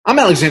I'm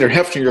Alexander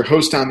Hefner, your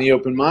host on The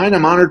Open Mind.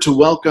 I'm honored to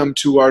welcome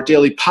to our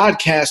daily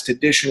podcast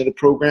edition of the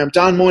program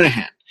Don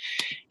Moynihan.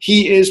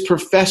 He is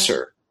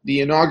professor,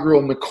 the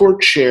inaugural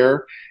McCourt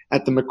Chair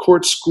at the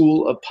McCourt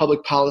School of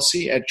Public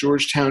Policy at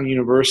Georgetown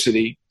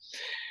University.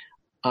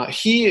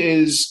 He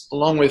is,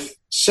 along with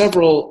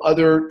several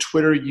other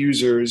Twitter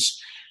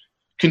users,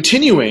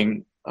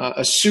 continuing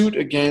a suit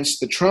against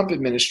the Trump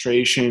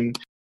administration.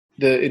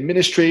 The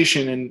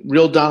administration and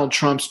real Donald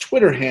Trump's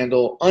Twitter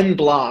handle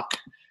unblock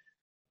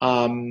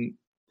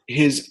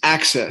his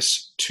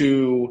access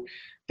to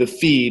the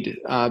feed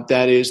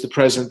that is the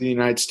President of the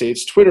United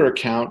States Twitter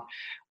account.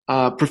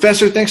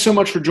 Professor, thanks so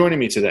much for joining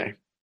me today.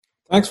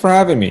 Thanks for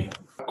having me.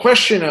 A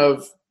question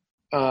of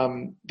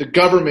the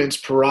government's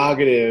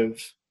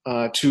prerogative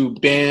to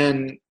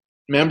ban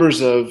members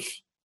of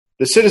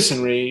the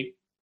citizenry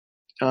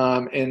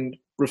and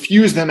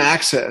refuse them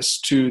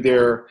access to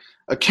their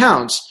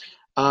accounts.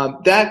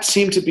 That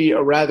seemed to be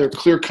a rather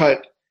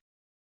clear-cut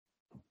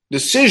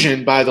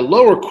decision by the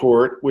lower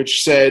court,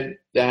 which said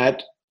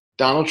that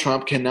Donald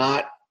Trump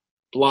cannot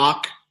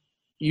block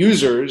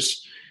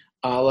users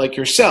like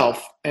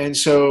yourself. And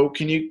so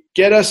can you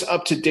get us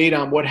up to date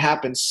on what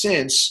happened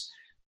since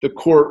the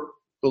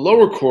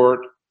lower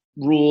court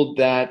ruled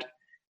that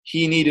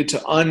he needed to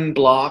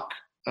unblock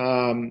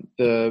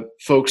the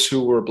folks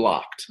who were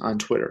blocked on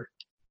Twitter?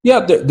 Yeah,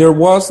 there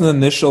was an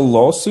initial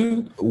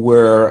lawsuit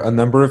where a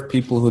number of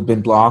people who'd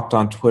been blocked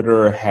on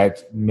Twitter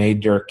had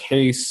made their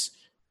case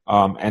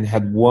and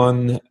had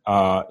won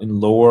in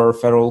lower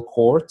federal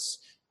courts.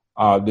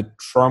 The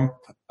Trump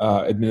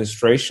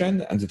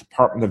administration and the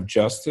Department of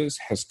Justice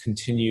has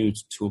continued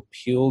to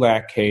appeal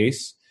that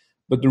case.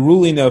 But the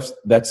ruling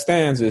that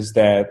stands is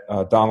that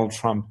Donald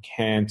Trump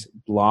can't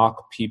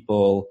block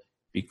people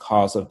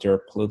because of their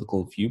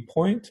political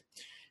viewpoint.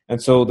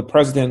 And so the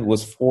president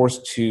was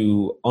forced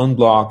to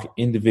unblock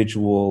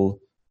individual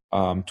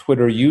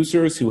Twitter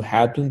users who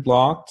had been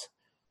blocked.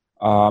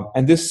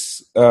 And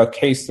this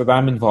case that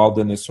I'm involved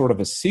in is sort of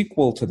a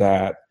sequel to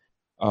that,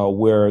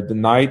 where the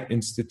Knight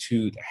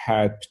Institute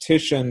had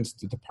petitioned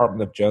the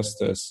Department of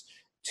Justice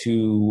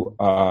to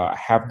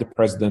have the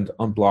president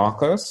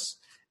unblock us.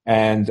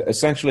 And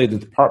essentially the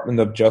Department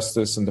of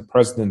Justice and the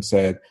president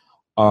said,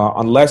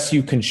 unless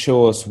you can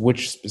show us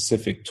which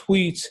specific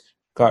tweet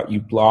got you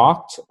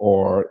blocked,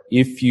 or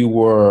if you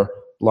were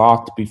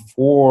blocked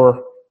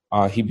before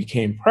he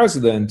became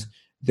president,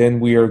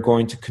 then we are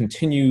going to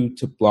continue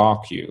to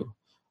block you.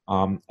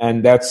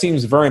 And that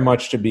seems very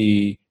much to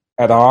be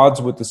at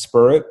odds with the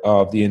spirit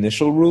of the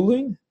initial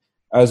ruling,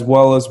 as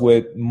well as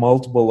with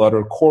multiple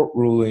other court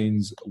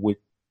rulings with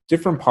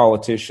different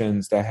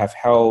politicians that have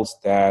held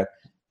that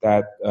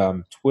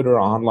Twitter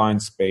online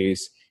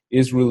space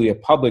is really a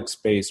public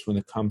space when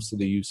it comes to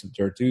the use of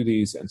their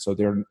duties, and so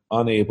they're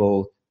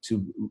unable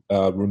to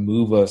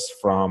remove us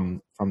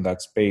from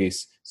that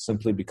space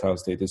simply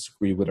because they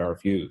disagree with our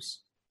views.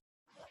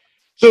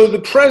 So the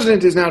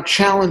president is now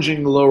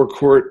challenging the lower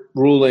court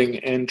ruling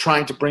and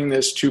trying to bring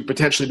this to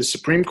potentially the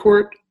Supreme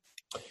Court?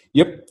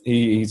 Yep.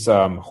 He's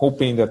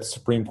hoping that the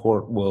Supreme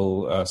Court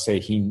will say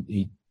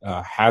he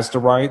has the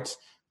right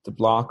to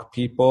block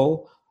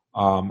people.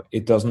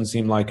 It doesn't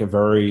seem like a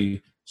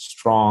very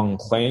strong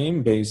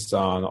claim based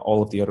on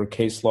all of the other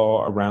case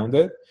law around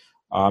it.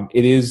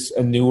 It is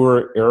a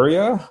newer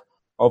area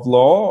of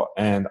law,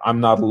 and I'm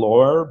not a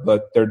lawyer,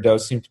 but there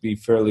does seem to be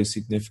fairly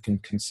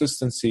significant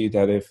consistency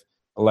that if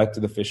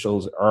elected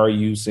officials are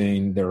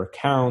using their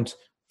account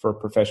for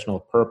professional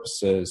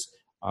purposes,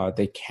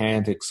 they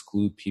can't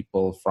exclude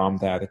people from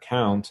that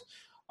account.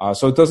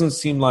 So it doesn't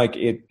seem like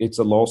it's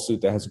a lawsuit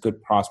that has a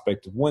good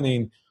prospect of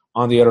winning.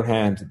 On the other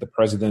hand, the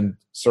president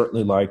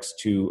certainly likes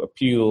to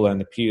appeal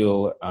and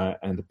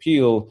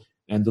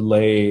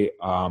delay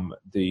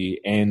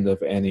the end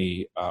of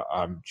any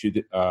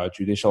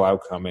judicial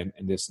outcome in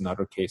this and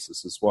other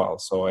cases as well.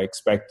 So I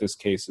expect this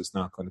case is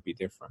not going to be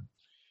different.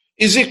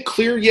 Is it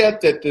clear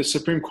yet that the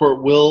Supreme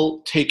Court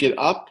will take it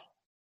up?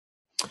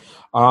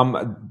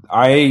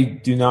 I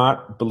do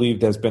not believe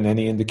there's been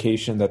any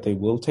indication that they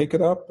will take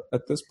it up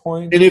at this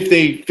point. And if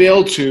they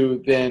fail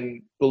to,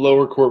 then the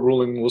lower court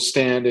ruling will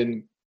stand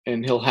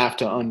and he'll have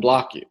to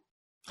unblock you.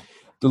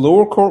 The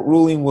lower court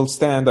ruling will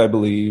stand, I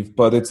believe,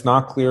 but it's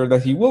not clear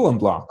that he will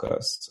unblock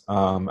us.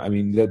 I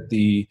mean, that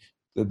the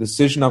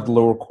decision of the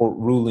lower court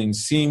ruling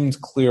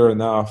seemed clear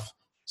enough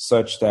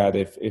such that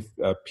if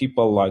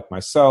people like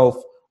myself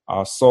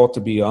sought to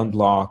be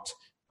unblocked,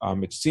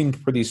 it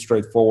seemed pretty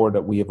straightforward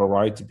that we have a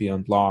right to be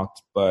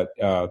unblocked, but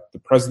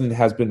the president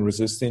has been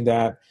resisting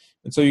that.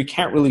 And so you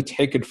can't really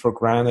take it for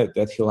granted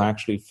that he'll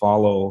actually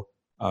follow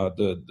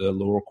the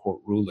lower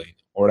court ruling,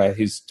 or that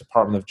his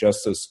Department of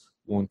Justice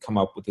won't come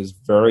up with this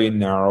very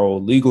narrow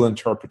legal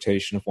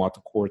interpretation of what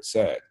the court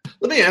said.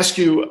 Let me ask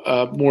you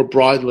more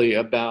broadly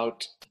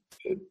about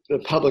the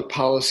public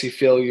policy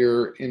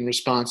failure in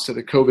response to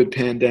the COVID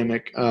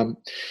pandemic.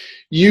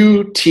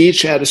 You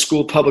teach at a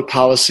school of public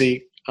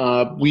policy.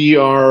 We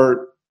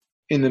are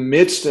in the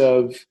midst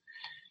of,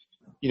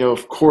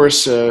 of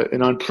course,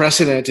 an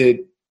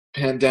unprecedented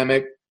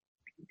pandemic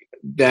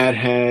that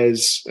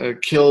has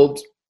killed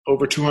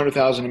over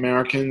 200,000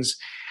 Americans.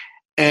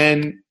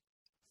 And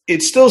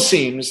it still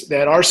seems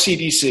that our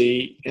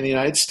CDC in the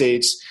United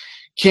States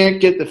can't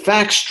get the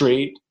facts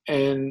straight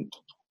and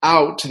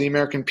out to the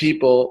American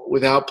people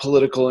without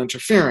political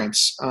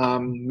interference.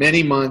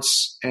 Many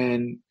months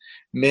and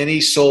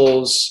many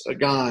souls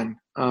gone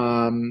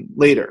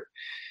later.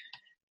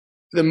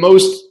 The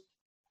most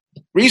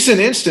recent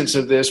instance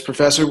of this,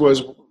 Professor,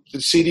 was the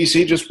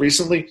CDC just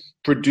recently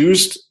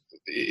produced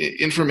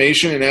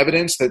information and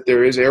evidence that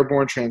there is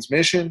airborne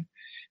transmission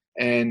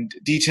and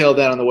detailed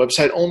that on the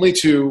website, only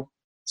to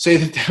say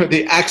that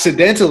they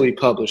accidentally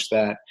published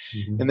that,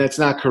 and that's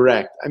not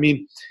correct. I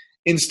mean,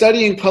 in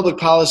studying public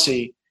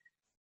policy,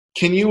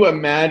 can you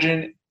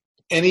imagine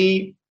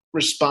any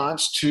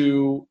response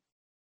to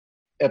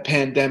a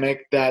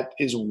pandemic that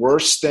is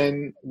worse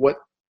than what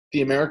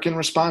the American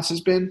response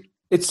has been?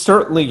 It's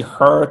certainly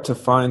hard to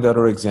find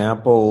other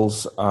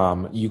examples.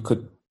 You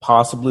could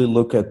possibly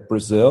look at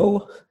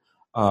Brazil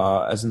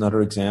as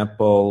another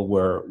example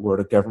where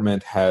the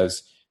government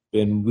has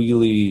been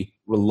really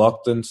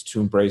reluctant to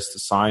embrace the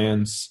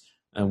science,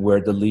 and where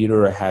the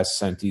leader has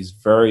sent these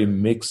very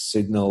mixed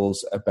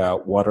signals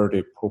about what are the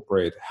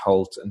appropriate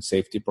health and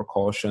safety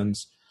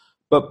precautions.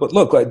 But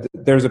look,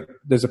 there's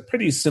a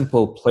pretty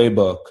simple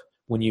playbook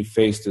when you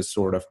face this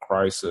sort of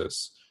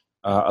crisis.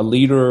 A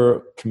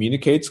leader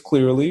communicates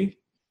clearly,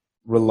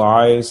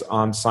 relies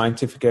on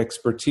scientific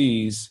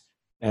expertise,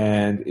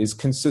 and is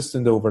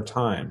consistent over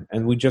time.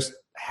 And we just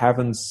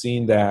haven't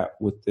seen that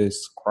with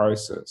this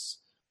crisis.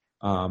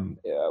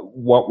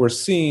 What we're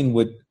seeing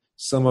with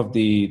some of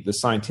the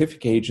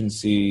scientific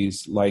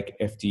agencies like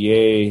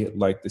FDA,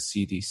 like the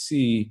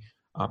CDC,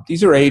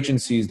 these are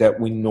agencies that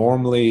we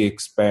normally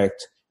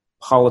expect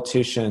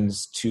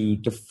politicians to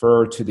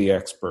defer to the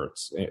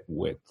experts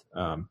with.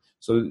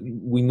 So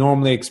we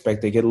normally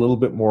expect they get a little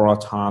bit more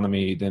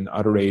autonomy than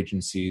other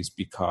agencies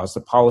because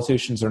the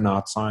politicians are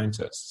not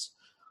scientists.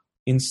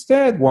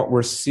 Instead, what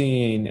we're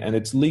seeing, and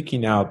it's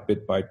leaking out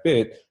bit by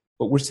bit,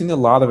 but we're seeing a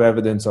lot of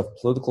evidence of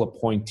political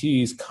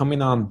appointees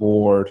coming on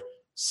board,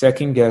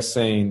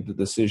 second-guessing the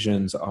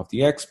decisions of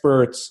the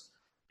experts,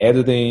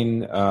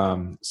 editing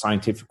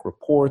scientific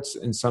reports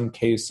in some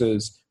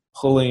cases,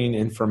 pulling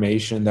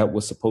information that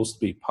was supposed to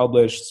be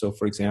published. So,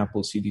 for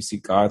example,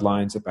 CDC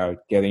guidelines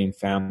about getting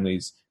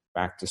families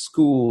back to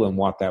school and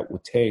what that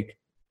would take.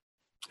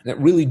 And it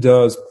really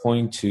does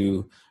point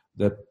to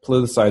the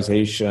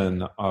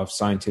politicization of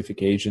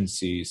scientific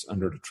agencies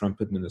under the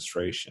Trump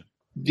administration.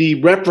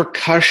 The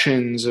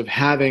repercussions of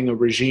having a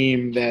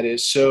regime that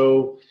is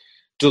so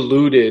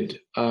deluded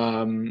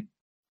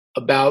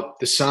about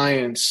the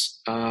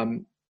science,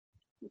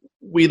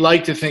 we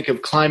like to think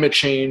of climate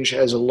change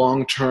as a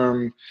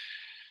long-term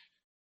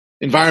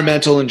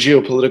environmental and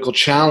geopolitical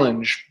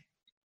challenge.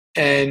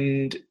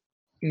 And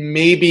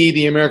maybe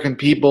the American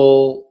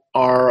people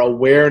are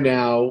aware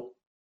now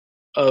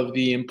of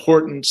the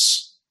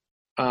importance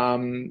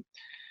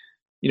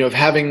of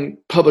having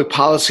public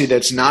policy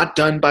that's not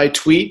done by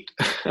tweet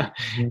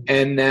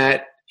and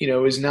that,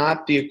 is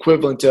not the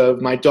equivalent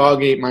of my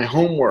dog ate my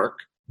homework.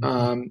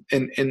 And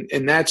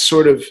that's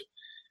sort of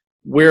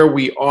where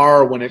we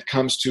are when it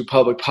comes to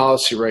public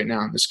policy right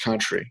now in this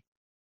country.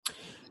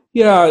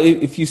 Yeah,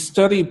 if you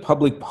study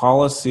public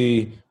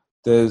policy,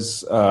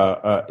 it's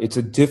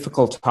a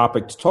difficult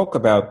topic to talk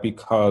about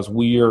because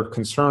we are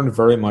concerned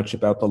very much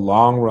about the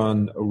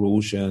long-run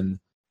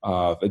erosion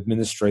of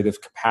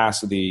administrative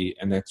capacity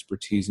and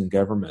expertise in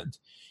government.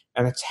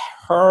 And it's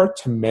hard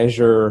to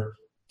measure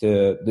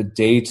the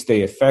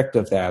day-to-day effect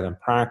of that in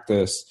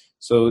practice.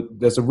 So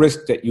there's a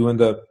risk that you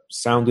end up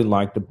sounding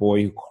like the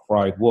boy who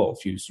cried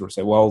wolf. You sort of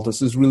say, well,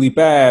 this is really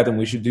bad and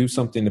we should do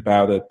something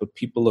about it. But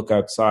people look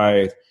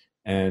outside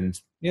and,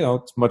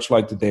 it's much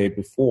like the day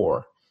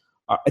before.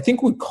 I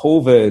think with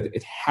COVID,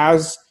 it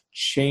has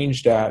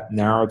changed that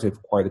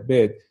narrative quite a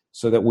bit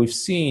so that we've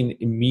seen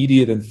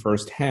immediate and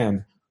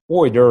firsthand,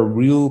 boy, there are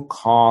real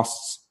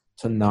costs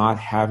to not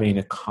having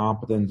a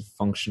competent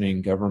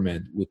functioning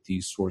government with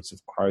these sorts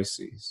of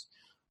crises.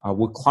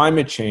 With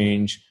climate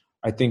change,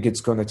 I think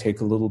it's going to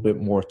take a little bit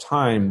more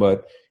time,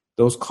 but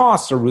those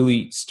costs are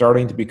really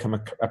starting to become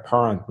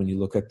apparent when you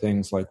look at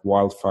things like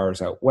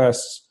wildfires out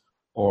west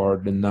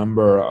or the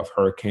number of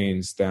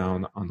hurricanes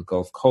down on the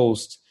Gulf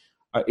Coast.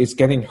 It's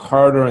getting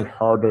harder and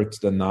harder to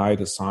deny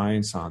the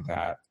science on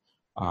that.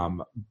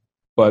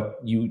 But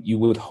you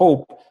would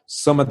hope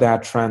some of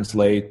that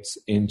translates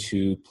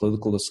into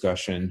political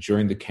discussion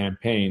during the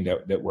campaign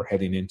that we're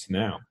heading into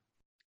now.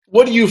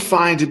 What do you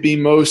find to be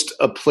most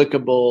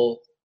applicable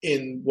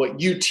in what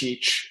you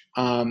teach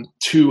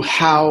to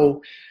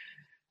how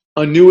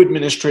a new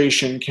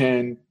administration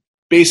can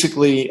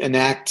basically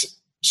enact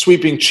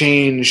sweeping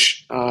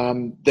change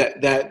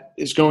that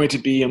is going to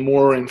be a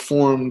more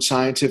informed,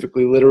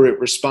 scientifically literate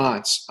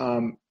response?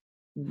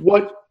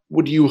 What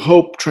would you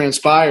hope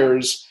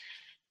transpires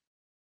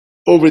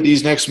over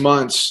these next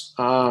months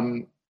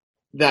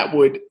that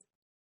would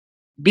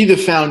be the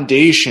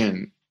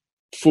foundation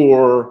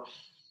for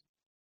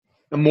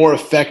a more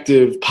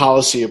effective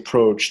policy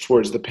approach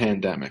towards the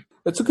pandemic?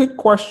 That's a good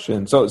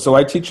question. So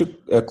I teach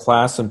a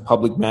class in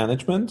public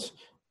management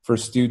for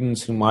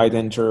students who might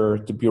enter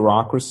the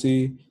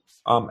bureaucracy.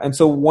 And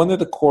so one of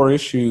the core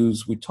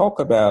issues we talk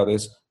about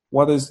is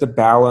what is the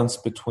balance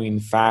between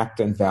fact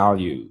and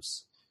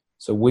values?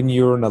 So when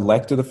you're an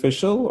elected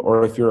official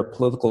or if you're a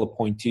political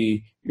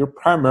appointee, you're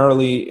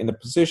primarily in a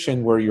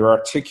position where you're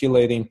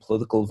articulating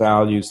political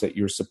values that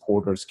your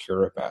supporters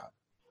care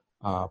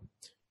about.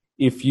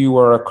 If you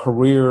are a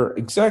career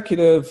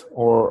executive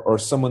or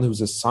someone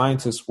who's a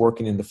scientist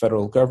working in the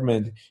federal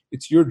government,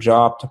 it's your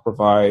job to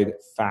provide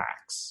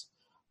facts.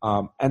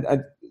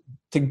 And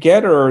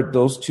together,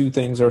 those two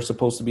things are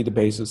supposed to be the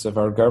basis of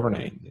our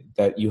governing,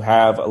 that you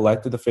have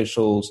elected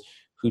officials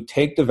who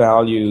take the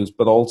values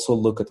but also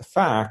look at the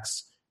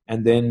facts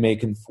and then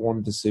make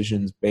informed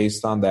decisions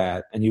based on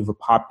that. And you have a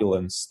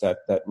populace that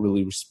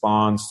really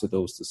responds to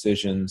those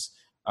decisions,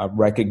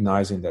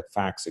 recognizing that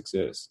facts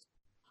exist.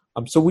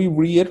 So we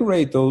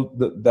reiterate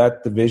that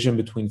division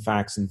between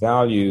facts and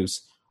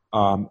values.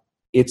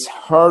 It's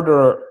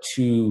harder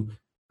to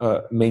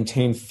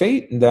maintain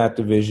faith in that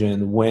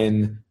division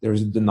when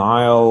there's a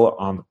denial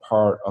on the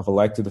part of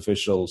elected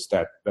officials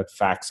that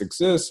facts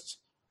exist,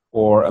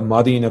 or a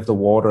muddying of the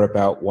water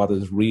about what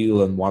is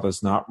real and what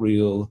is not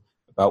real,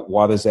 about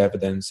what is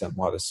evidence and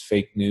what is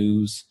fake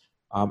news.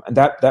 And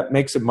that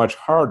makes it much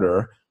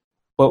harder.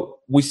 But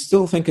we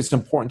still think it's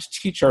important to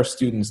teach our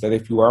students that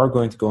if you are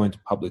going to go into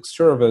public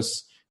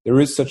service, there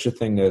is such a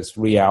thing as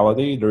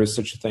reality, there is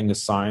such a thing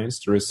as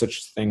science, there is such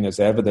a thing as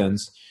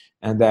evidence,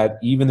 and that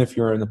even if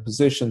you're in a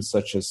position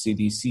such as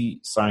CDC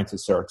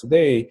scientists are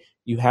today,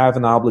 you have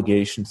an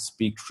obligation to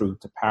speak truth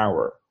to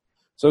power.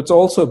 So it's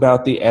also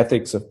about the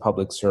ethics of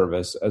public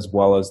service as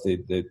well as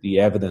the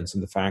evidence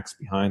and the facts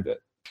behind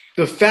it.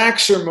 The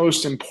facts are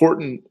most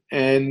important,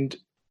 and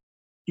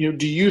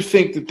do you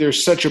think that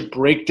there's such a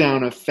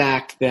breakdown of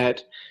fact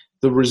that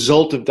the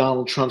result of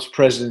Donald Trump's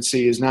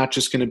presidency is not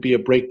just going to be a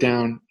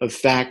breakdown of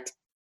fact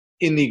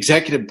in the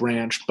executive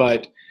branch,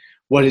 but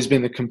what has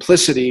been the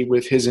complicity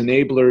with his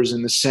enablers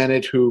in the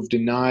Senate who've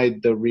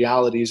denied the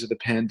realities of the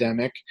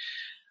pandemic,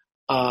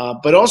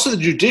 but also the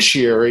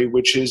judiciary,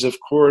 which is, of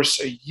course,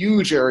 a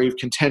huge area of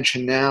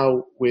contention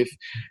now with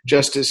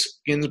Justice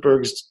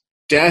Ginsburg's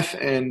death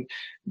and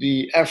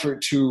the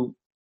effort to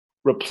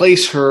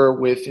replace her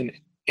with an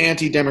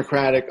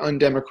anti-democratic,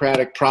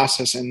 undemocratic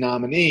process and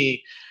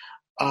nominee.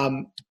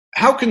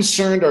 How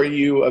concerned are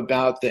you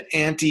about the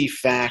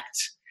anti-fact,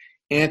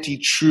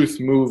 anti-truth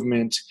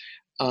movement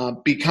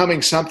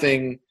becoming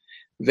something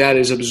that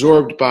is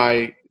absorbed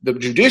by the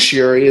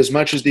judiciary as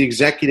much as the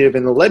executive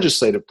and the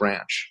legislative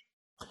branch?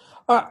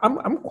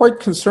 I'm quite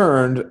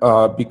concerned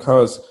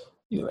because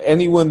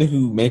anyone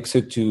who makes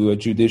it to a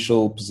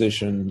judicial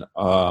position,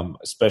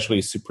 especially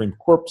a Supreme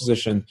Court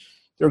position,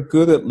 they're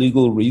good at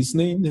legal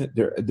reasoning.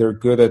 They're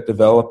good at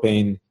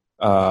developing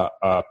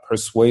a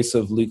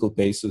persuasive legal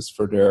basis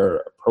for their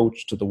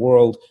approach to the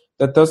world.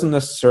 That doesn't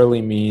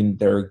necessarily mean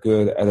they're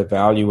good at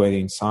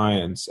evaluating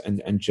science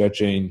and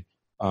judging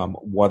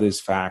what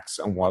is facts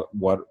and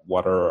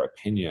what are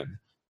opinion.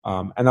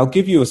 And I'll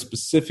give you a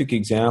specific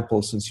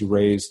example since you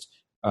raised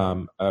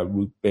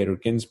Ruth Bader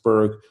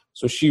Ginsburg.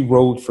 So she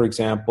wrote, for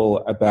example,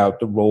 about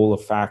the role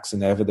of facts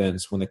and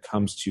evidence when it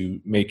comes to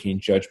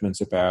making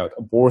judgments about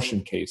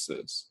abortion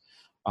cases.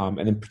 And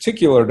in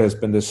particular, there's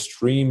been this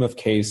stream of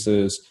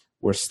cases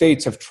where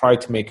states have tried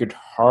to make it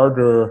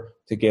harder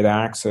to get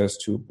access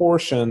to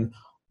abortion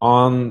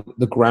on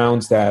the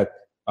grounds that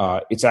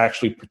it's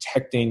actually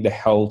protecting the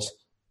health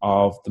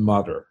of the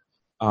mother.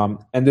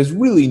 And there's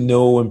really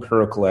no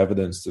empirical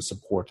evidence to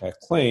support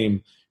that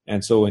claim.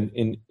 And so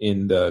in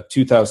the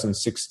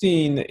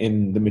 2016,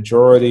 in the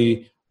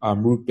majority,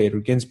 Ruth Bader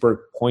Ginsburg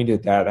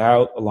pointed that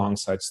out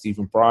alongside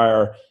Stephen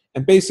Breyer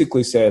and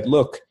basically said,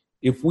 look,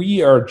 if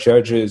we are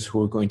judges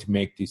who are going to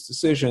make these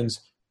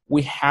decisions,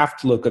 we have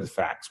to look at the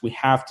facts. We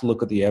have to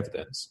look at the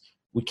evidence.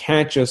 We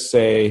can't just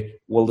say,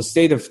 well, the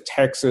state of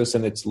Texas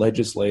and its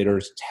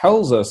legislators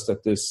tells us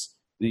that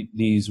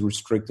these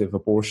restrictive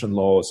abortion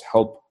laws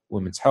help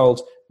women's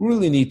health. We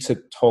really need to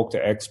talk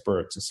to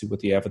experts and see what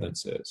the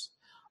evidence is.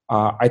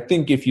 I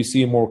think if you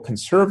see a more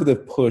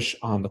conservative push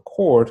on the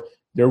court,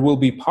 there will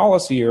be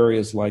policy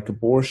areas like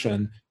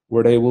abortion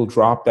where they will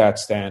drop that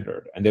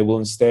standard and they will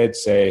instead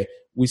say,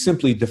 we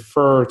simply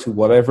defer to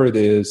whatever it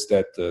is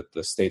that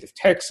the state of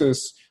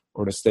Texas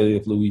or the state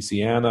of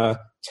Louisiana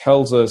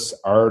tells us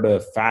are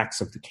the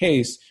facts of the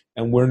case,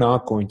 and we're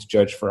not going to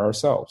judge for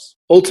ourselves.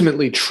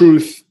 Ultimately,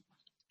 truth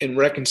and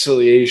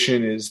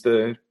reconciliation is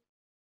the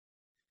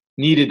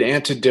needed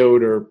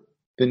antidote or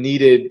the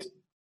needed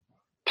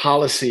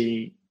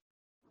policy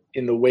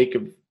in the wake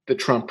of the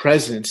Trump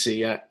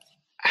presidency.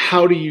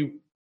 How do you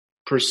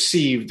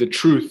perceive the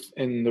truth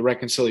and the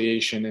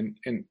reconciliation,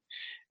 and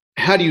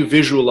how do you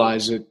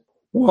visualize it?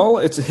 Well,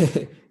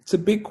 it's a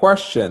big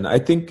question. I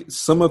think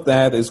some of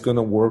that is going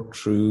to work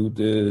through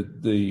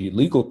the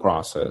legal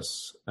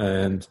process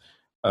and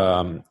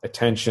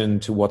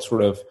attention to what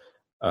sort of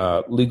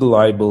legal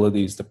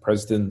liabilities the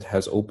president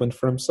has opened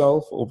for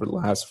himself over the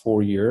last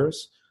 4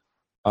 years.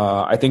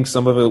 I think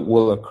some of it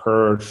will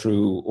occur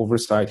through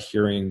oversight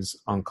hearings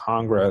on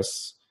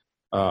Congress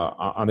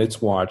on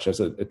its watch as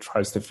it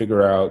tries to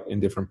figure out in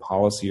different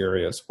policy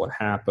areas what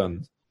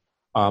happened.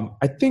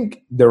 I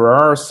think there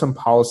are some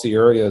policy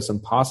areas,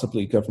 and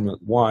possibly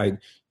government-wide,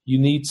 you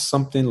need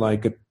something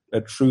like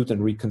a Truth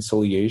and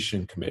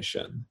Reconciliation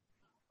Commission,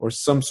 or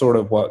some sort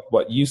of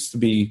what used to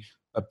be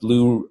a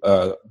blue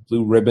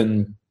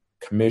ribbon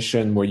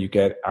commission where you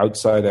get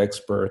outside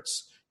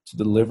experts to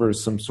deliver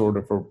some sort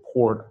of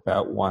report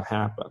about what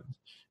happened.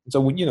 And so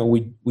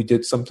we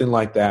did something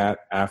like that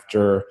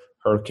after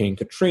Hurricane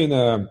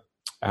Katrina,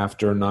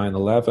 after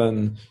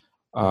 9/11.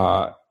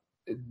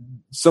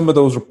 Some of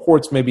those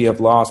reports maybe have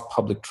lost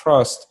public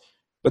trust,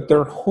 but there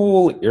are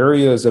whole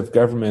areas of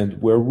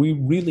government where we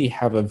really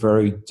have a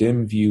very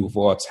dim view of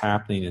what's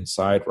happening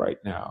inside right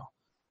now.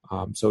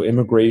 So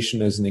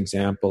immigration is an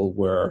example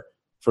where,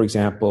 for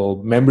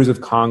example, members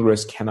of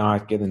Congress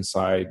cannot get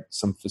inside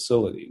some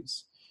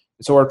facilities.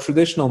 So our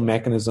traditional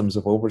mechanisms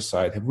of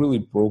oversight have really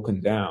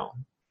broken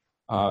down.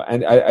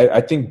 And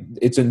I think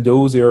it's in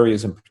those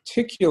areas in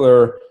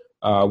particular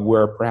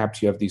where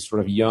perhaps you have these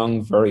sort of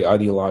young, very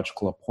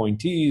ideological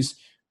appointees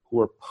who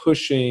are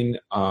pushing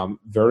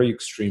very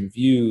extreme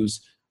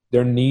views.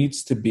 There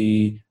needs to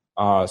be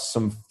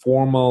some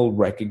formal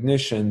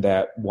recognition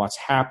that what's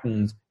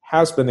happened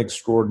has been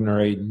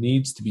extraordinary,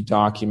 needs to be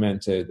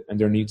documented, and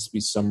there needs to be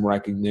some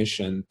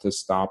recognition to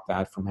stop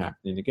that from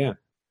happening again.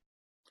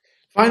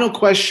 Final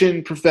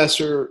question,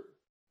 Professor.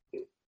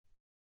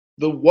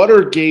 The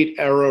Watergate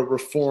era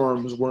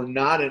reforms were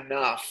not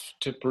enough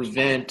to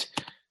prevent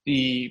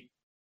the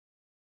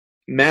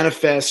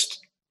manifest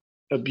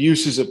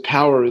abuses of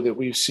power that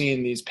we've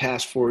seen these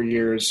past 4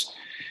 years.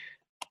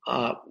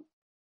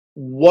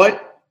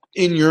 What,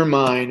 in your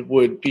mind,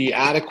 would be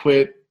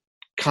adequate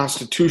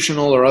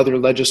constitutional or other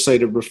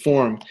legislative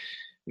reform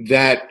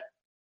that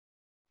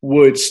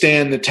would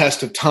stand the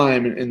test of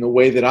time in the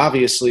way that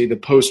obviously the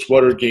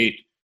post-Watergate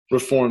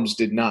reforms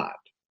did not?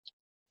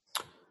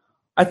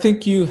 I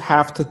think you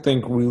have to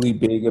think really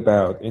big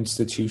about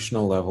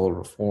institutional level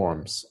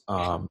reforms.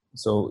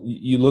 So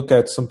you look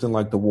at something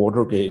like the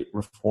Watergate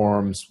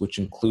reforms, which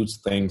includes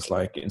things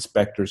like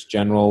inspectors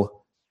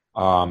general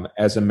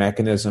as a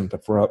mechanism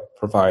to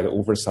provide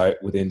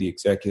oversight within the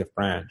executive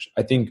branch.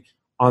 I think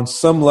on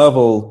some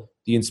level,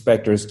 the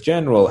inspectors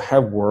general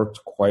have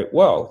worked quite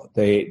well.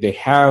 They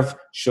have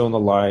shown a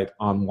light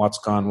on what's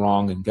gone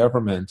wrong in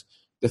government.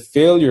 The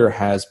failure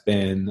has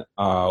been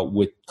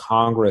with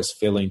Congress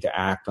failing to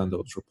act on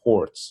those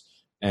reports,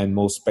 and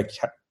most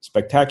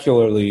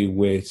spectacularly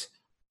with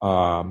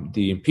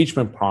the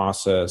impeachment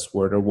process,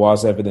 where there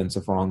was evidence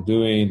of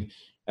wrongdoing,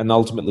 and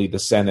ultimately the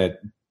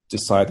Senate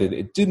decided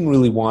it didn't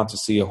really want to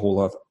see a whole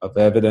lot of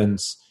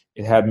evidence.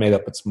 It had made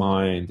up its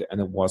mind, and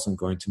it wasn't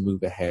going to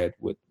move ahead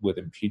with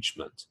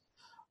impeachment.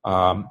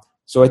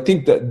 So I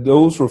think that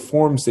those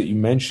reforms that you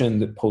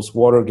mentioned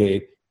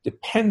post-Watergate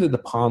depended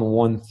upon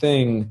one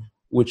thing,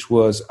 which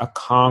was a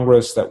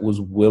Congress that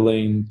was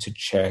willing to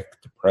check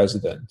the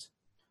president.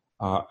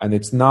 And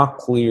it's not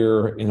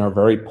clear in our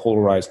very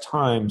polarized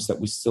times that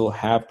we still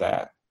have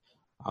that.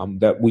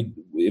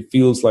 It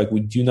feels like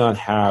we do not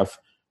have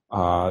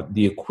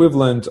the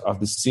equivalent of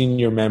the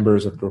senior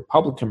members of the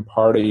Republican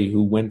Party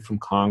who went from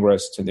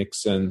Congress to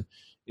Nixon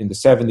in the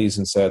 70s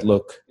and said,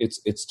 look,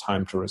 it's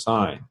time to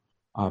resign.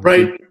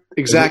 Right,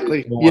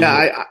 exactly.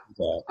 Yeah,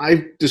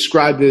 I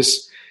describe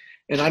this,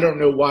 and I don't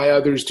know why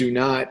others do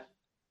not,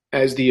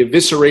 as the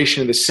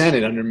evisceration of the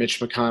Senate under Mitch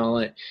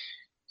McConnell.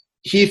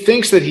 He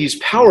thinks that he's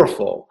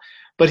powerful,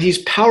 but he's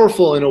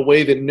powerful in a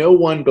way that no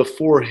one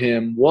before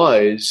him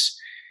was,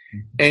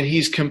 and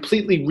he's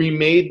completely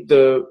remade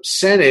the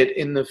Senate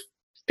in the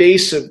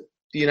face of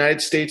the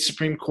United States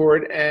Supreme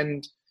Court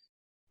and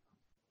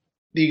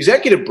the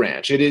executive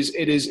branch. It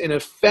is in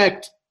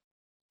effect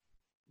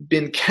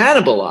been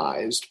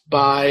cannibalized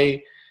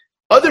by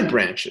other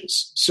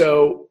branches.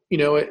 So,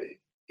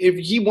 if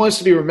he wants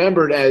to be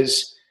remembered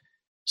as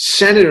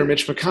Senator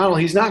Mitch McConnell,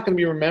 he's not going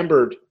to be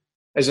remembered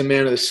as a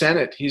man of the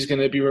Senate. He's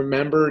going to be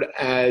remembered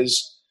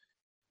as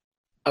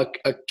a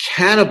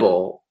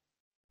cannibal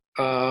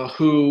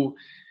who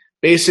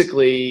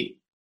basically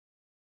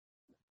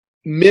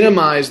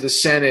minimized the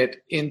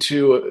Senate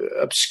into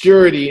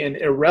obscurity and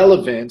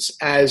irrelevance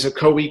as a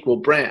co-equal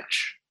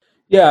branch.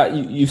 Yeah,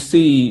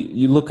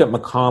 you look at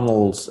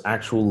McConnell's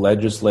actual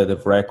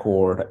legislative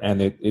record,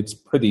 and it's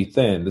pretty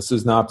thin. This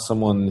is not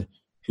someone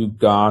who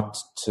got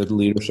to the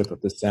leadership of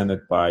the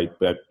Senate by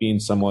being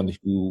someone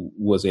who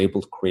was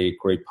able to create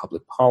great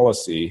public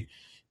policy.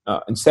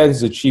 Instead,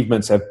 his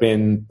achievements have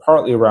been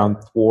partly around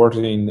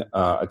thwarting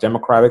a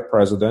Democratic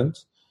president,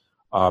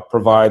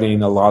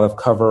 providing a lot of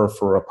cover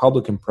for a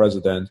Republican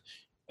president,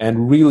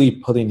 and really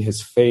putting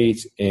his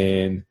faith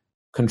in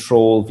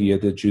control via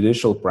the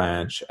judicial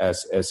branch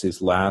as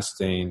his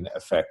lasting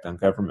effect on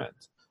government.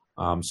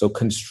 So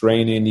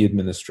constraining the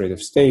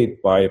administrative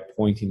state by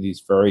appointing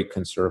these very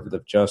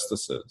conservative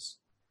justices.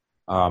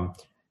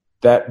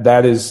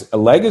 that is a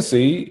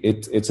legacy.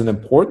 It's an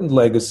important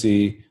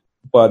legacy,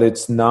 but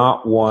it's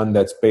not one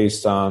that's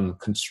based on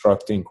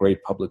constructing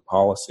great public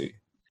policy.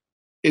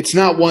 It's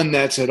not one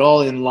that's at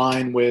all in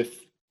line with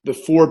the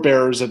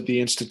forebearers of the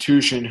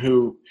institution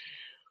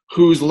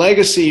whose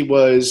legacy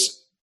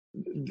was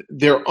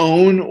their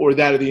own or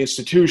that of the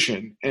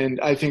institution. And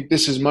I think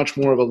this is much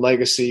more of a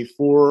legacy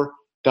for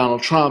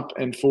Donald Trump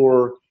and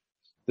for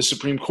the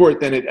Supreme Court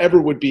than it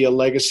ever would be a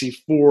legacy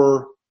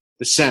for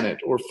the Senate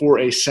or for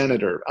a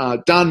senator.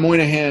 Don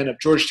Moynihan of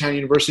Georgetown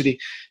University,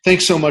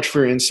 thanks so much for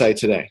your insight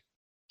today.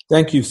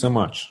 Thank you so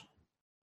much.